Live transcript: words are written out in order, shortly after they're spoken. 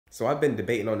So I've been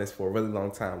debating on this for a really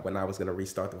long time when I was gonna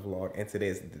restart the vlog, and today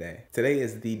is the day. Today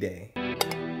is the day.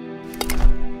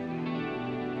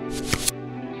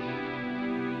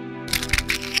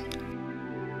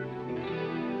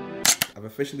 I've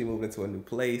officially moved into a new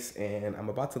place and I'm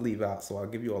about to leave out, so I'll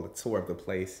give you all a tour of the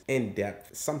place in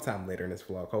depth sometime later in this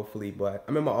vlog, hopefully. But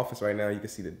I'm in my office right now. You can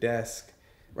see the desk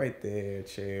right there,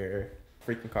 chair,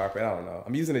 freaking carpet, I don't know.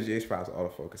 I'm using the GH5's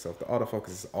autofocus, so if the autofocus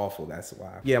is awful, that's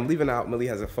why. Yeah, I'm leaving out. Millie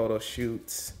has a photo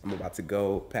shoot. I'm about to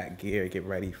go pack gear, get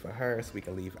ready for her so we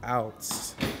can leave out.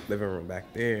 Living room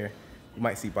back there. You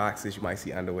might see boxes, you might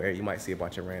see underwear, you might see a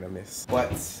bunch of randomness.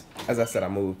 But as I said, I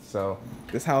moved, so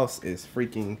this house is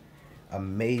freaking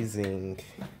amazing.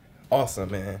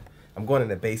 Awesome, man. I'm going in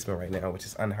the basement right now, which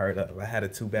is unheard of. I had a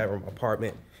 2-bedroom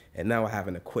apartment and now I have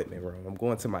an equipment room. I'm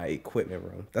going to my equipment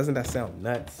room. Doesn't that sound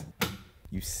nuts?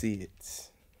 You see it.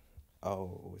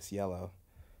 Oh, it's yellow.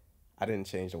 I didn't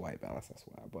change the white balance, that's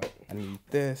why, but I need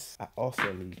this. I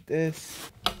also need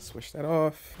this. Switch that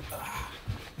off.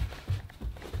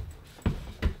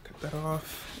 Cut that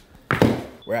off.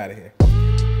 We're out of here.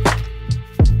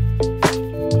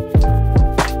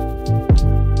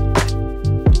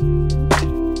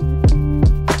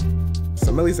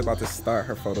 Millie's about to start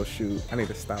her photo shoot. I need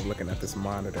to stop looking at this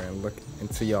monitor and look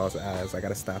into y'all's eyes. I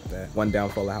gotta stop that. One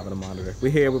downfall of having a monitor. We're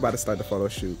here, we're about to start the photo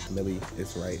shoot. Millie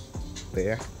is right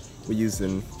there. We're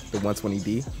using the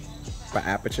 120D by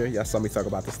Aperture. Y'all saw me talk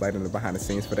about this light in the behind the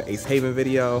scenes for the Ace Haven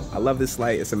video. I love this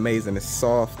light, it's amazing, it's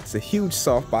soft. It's a huge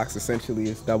soft box essentially,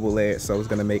 it's double layered, so it's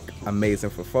gonna make amazing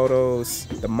for photos.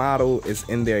 The model is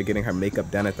in there getting her makeup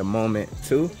done at the moment.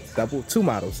 Two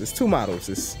models, it's two models.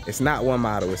 It's not one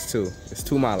model, it's two. It's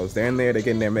two models, they're in there, they're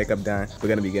getting their makeup done. We're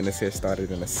gonna be getting this hair started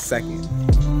in a second.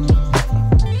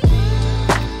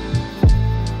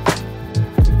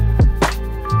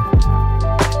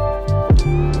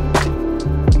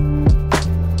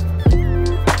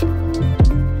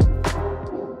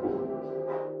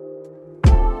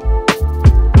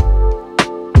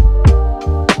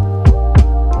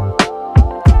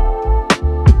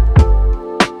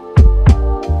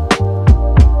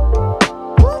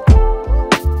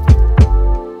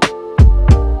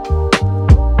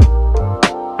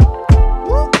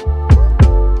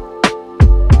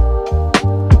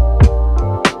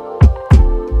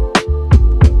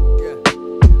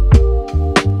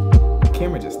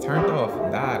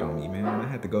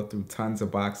 Go through tons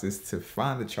of boxes to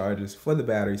find the chargers for the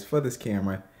batteries for this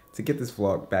camera to get this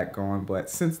vlog back going. But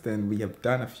since then, we have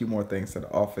done a few more things to the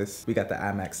office. We got the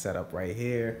iMac set up right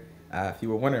here. If you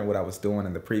were wondering what I was doing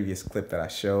in the previous clip that I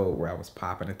showed where I was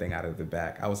popping the thing out of the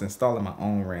back, I was installing my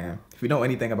own RAM. If you know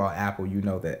anything about Apple, you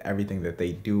know that everything that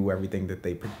they do, everything that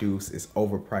they produce is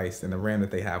overpriced, and the RAM that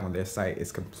they have on their site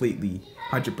is completely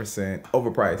 100%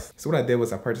 overpriced. So what I did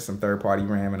was I purchased some third-party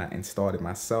RAM and I installed it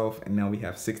myself, and now we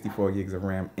have 64 gigs of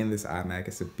RAM in this iMac.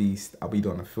 It's a beast. I'll be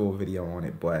doing a full video on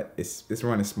it, but it's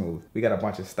running smooth. We got a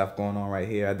bunch of stuff going on right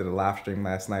here. I did a live stream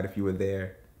last night. If you were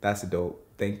there, that's dope.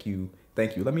 Thank you.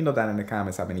 Thank you. Let me know down in the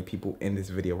comments how many people in this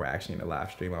video were actually in the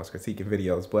live stream. I was critiquing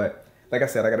videos, but like I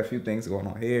said, I got a few things going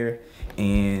on here,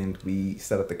 and we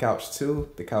set up the couch too.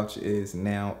 The couch is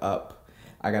now up.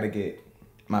 I got to get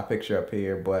my picture up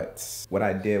here, but what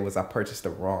I did was I purchased the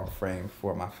wrong frame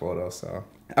for my photo, so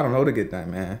I don't know what to get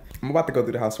done, man. I'm about to go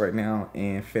through the house right now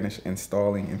and finish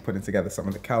installing and putting together some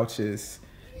of the couches.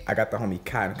 I got the homie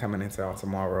Cotton coming in town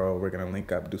tomorrow. We're gonna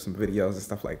link up, do some videos and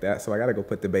stuff like that. So I gotta go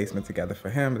put the basement together for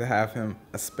him, to have him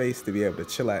a space to be able to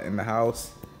chill at in the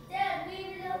house. Dad,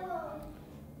 leave it alone.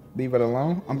 Leave it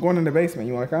alone? I'm going in the basement.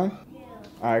 You wanna come? Yeah.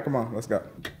 All right, come on, let's go.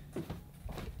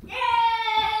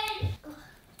 Yay!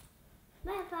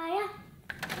 My fire.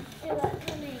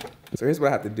 So here's what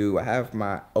I have to do. I have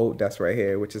my old desk right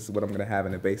here, which is what I'm gonna have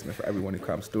in the basement for everyone who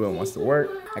comes through and wants to work.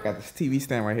 I got this TV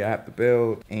stand right here I have to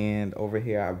build. And over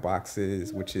here I have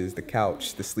boxes, which is the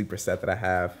couch, the sleeper set that I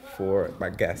have for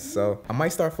my guests. So I might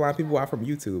start flying people out from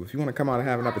YouTube. If you wanna come out and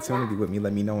have an opportunity with me,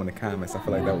 let me know in the comments. I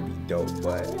feel like that would be dope,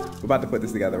 but we're about to put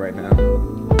this together right now.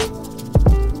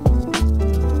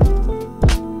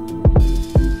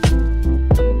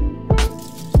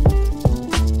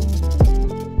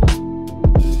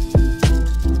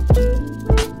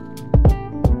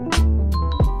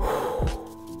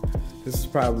 This is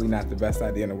probably not the best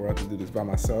idea in the world to do this by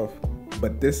myself,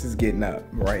 but this is getting up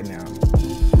right now.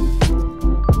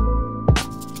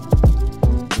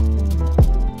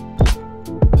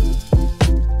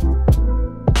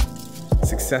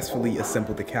 Successfully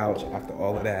assembled the couch after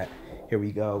all of that. Here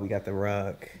we go, we got the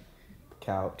rug,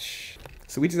 couch.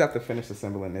 So we just have to finish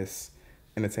assembling this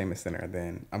entertainment center,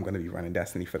 then I'm gonna be running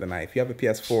Destiny for the night. If you have a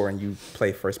PS4 and you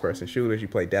play first-person shooters, you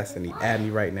play Destiny, add me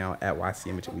right now at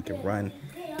YCImaging. We can run,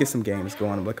 get some games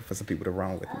going. I'm looking for some people to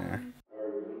run with, man.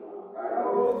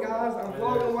 Hello guys, I'm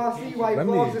vlogging YC while he Let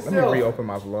vlogs me himself. reopen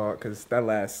my vlog because that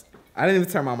last, I didn't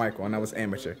even turn my mic on. That was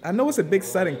amateur. I know it's a big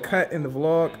sudden cut in the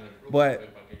vlog, but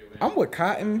I'm with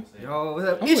Cotton. Yo, what's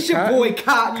up? I'm It's with your boy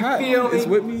Cotton, you feel me? Is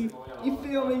with me. You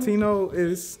feel me? Tino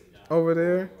is over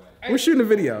there. We're shooting a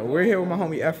video. We're here with my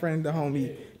homie Efren, the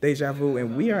homie Deja Vu,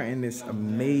 and we are in this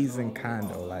amazing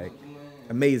condo. Like,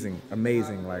 amazing.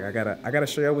 Like, I gotta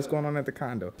show you what's going on at the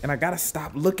condo. And I gotta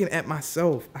stop looking at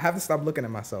myself. I have to stop looking at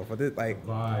myself. I did, like,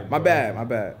 my bad.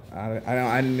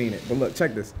 I didn't mean it. But look,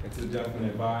 check this. It's a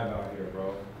definite vibe out here,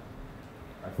 bro.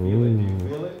 I feel it. Do you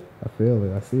feel it? I feel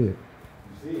it. I see it.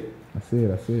 You see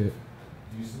it? I see it.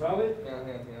 Do you smell it? Yeah.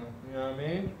 You know what I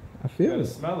mean? I feel You it. gotta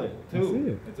smell it, too. I see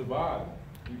it. It's a vibe.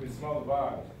 You can smell the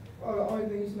vibe. Oh, the only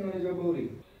thing you smell is your booty.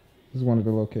 This is one of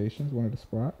the locations, one of the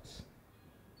spots.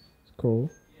 It's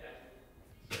cool.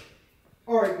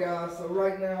 Alright guys, so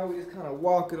right now we just kind of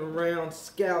walking around,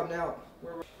 scouting out.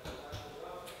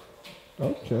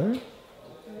 Okay.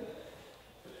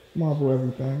 Marvel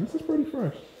everything. This is pretty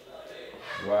fresh.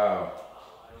 Wow.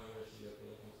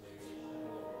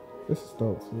 This is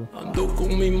dope too. Ando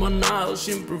con mi manada,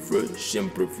 siempre fresh.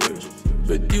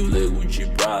 Vestido de Gucci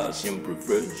Prada, siempre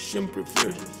fresh.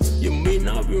 Y en mi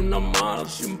nave una mala,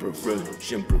 siempre fresh.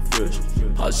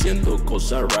 Haciendo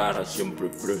cosas raras, siempre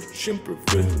fresh.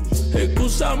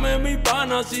 Excúsame mi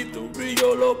pana si tu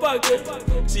brillo lo pagué.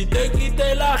 Si te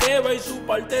quité la jeva y su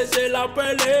parte se la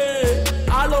peleé.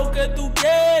 A lo que tú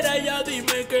quieras, ya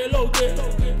dime que lo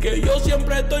que yo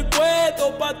siempre estoy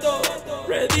puesto pa' todo,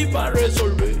 ready pa'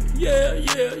 resolver.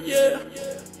 Yeah.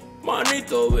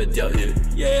 Manito, vete a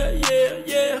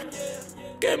yeah.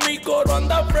 Que mi coro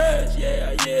anda fresh,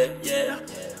 yeah.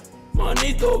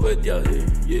 Manito, vete a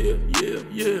yeah.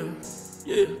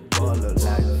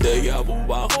 Deja vu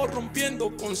bajo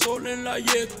rompiendo con sol en la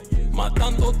yeta,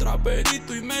 matando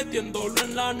traperito y metiéndolo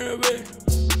en la neve,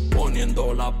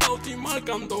 poniendo la pauta y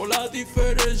marcando la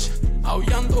diferencia,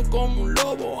 aullando como un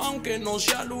lobo aunque no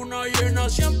sea luna llena,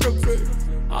 siempre fresh.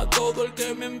 A todo el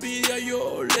que me envidia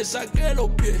yo le saqué los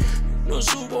pies. No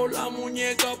subo la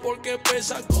muñeca porque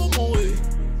pesa como es.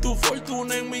 Tu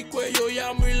fortuna en mi cuello y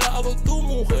a mi lado tu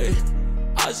mujer.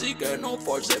 Así que no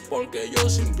forces porque yo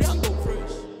siempre ando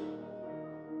fresh.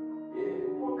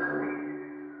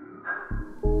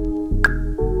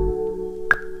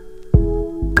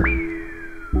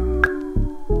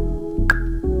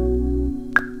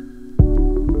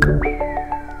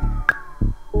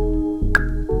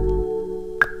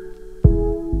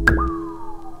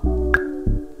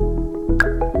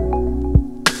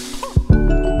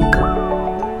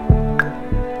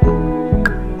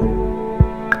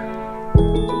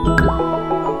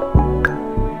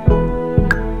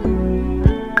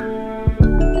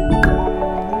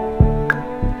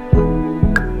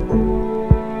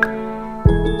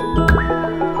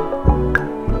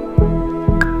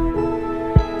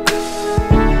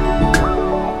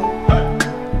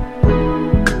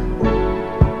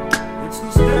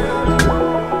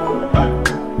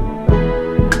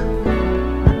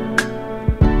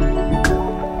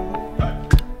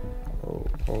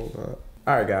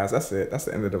 Alright guys, that's it. That's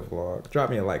the end of the vlog. Drop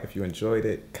me a like if you enjoyed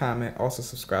it. Comment. Also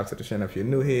subscribe to the channel if you're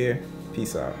new here.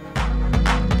 Peace out.